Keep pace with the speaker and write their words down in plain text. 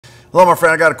Hello, my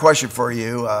friend. I got a question for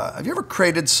you. Have you ever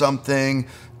created something,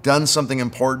 done something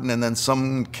important, and then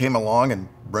someone came along and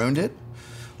ruined it?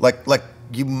 Like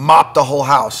you mopped the whole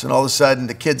house, and all of a sudden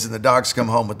the kids and the dogs come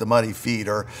home with the muddy feet,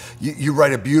 or you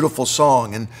write a beautiful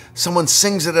song, and someone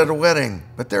sings it at a wedding,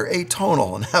 but they're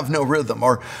atonal and have no rhythm.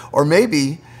 Or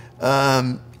maybe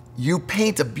you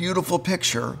paint a beautiful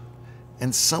picture,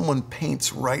 and someone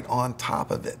paints right on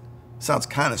top of it. Sounds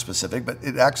kind of specific, but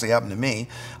it actually happened to me.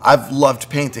 I've loved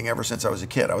painting ever since I was a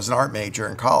kid. I was an art major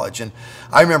in college, and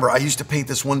I remember I used to paint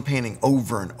this one painting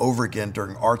over and over again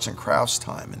during arts and crafts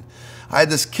time. And I had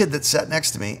this kid that sat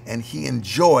next to me, and he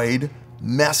enjoyed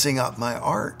messing up my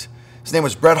art. His name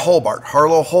was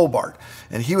Harlow Hobart,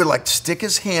 and he would like stick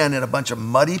his hand in a bunch of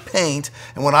muddy paint,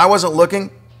 and when I wasn't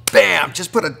looking, bam,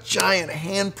 just put a giant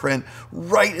handprint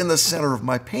right in the center of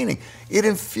my painting. It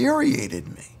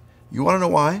infuriated me. You want to know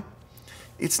why?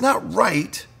 It's not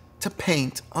right to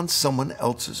paint on someone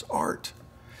else's art.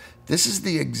 This is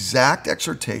the exact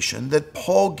exhortation that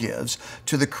Paul gives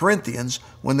to the Corinthians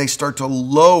when they start to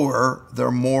lower their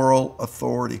moral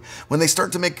authority, when they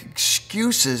start to make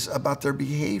excuses about their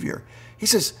behavior. He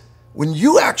says, when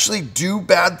you actually do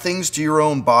bad things to your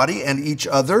own body and each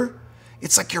other,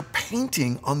 it's like you're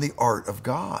painting on the art of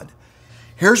God.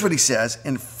 Here's what he says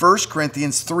in 1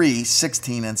 Corinthians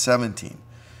 3:16 and 17.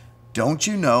 Don't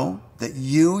you know that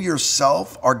you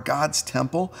yourself are God's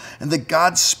temple and that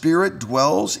God's Spirit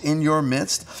dwells in your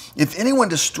midst? If anyone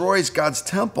destroys God's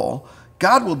temple,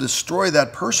 God will destroy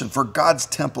that person, for God's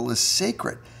temple is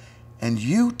sacred, and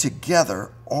you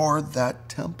together are that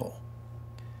temple.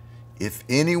 If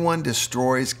anyone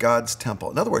destroys God's temple,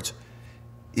 in other words,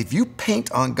 if you paint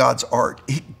on God's art,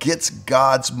 it gets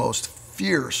God's most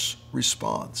fierce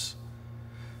response.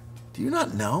 Do you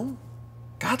not know?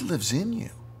 God lives in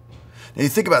you. Now you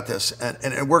think about this, and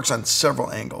it works on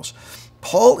several angles.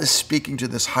 Paul is speaking to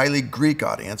this highly Greek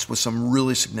audience with some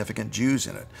really significant Jews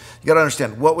in it. You got to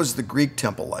understand, what was the Greek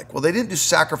temple like? Well, they didn't do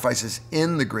sacrifices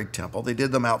in the Greek temple. They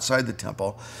did them outside the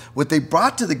temple. What they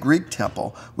brought to the Greek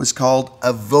temple was called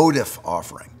a votive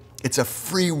offering. It's a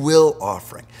free will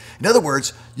offering. In other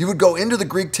words, you would go into the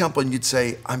Greek temple and you'd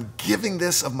say, I'm giving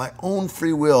this of my own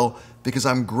free will because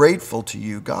I'm grateful to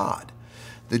you, God.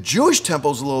 The Jewish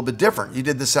temple is a little bit different. You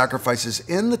did the sacrifices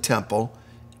in the temple,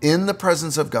 in the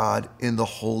presence of God, in the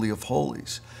Holy of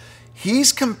Holies.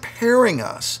 He's comparing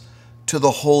us to the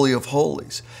Holy of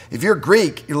Holies. If you're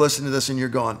Greek, you're listening to this and you're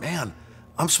going, man,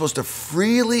 I'm supposed to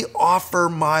freely offer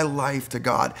my life to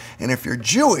God. And if you're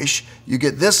Jewish, you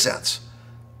get this sense.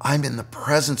 I'm in the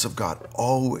presence of God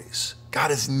always.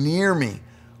 God is near me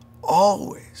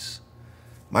always.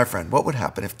 My friend, what would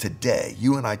happen if today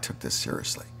you and I took this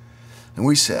seriously? And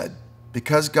we said,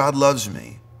 because God loves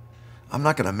me, I'm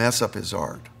not going to mess up his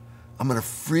art. I'm going to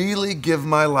freely give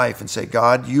my life and say,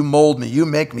 God, you mold me, you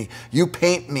make me, you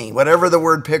paint me, whatever the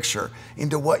word picture,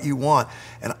 into what you want.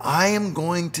 And I am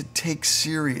going to take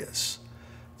serious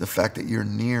the fact that you're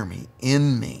near me,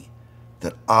 in me,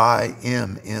 that I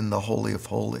am in the Holy of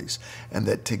Holies, and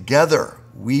that together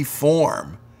we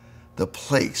form the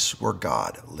place where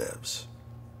God lives.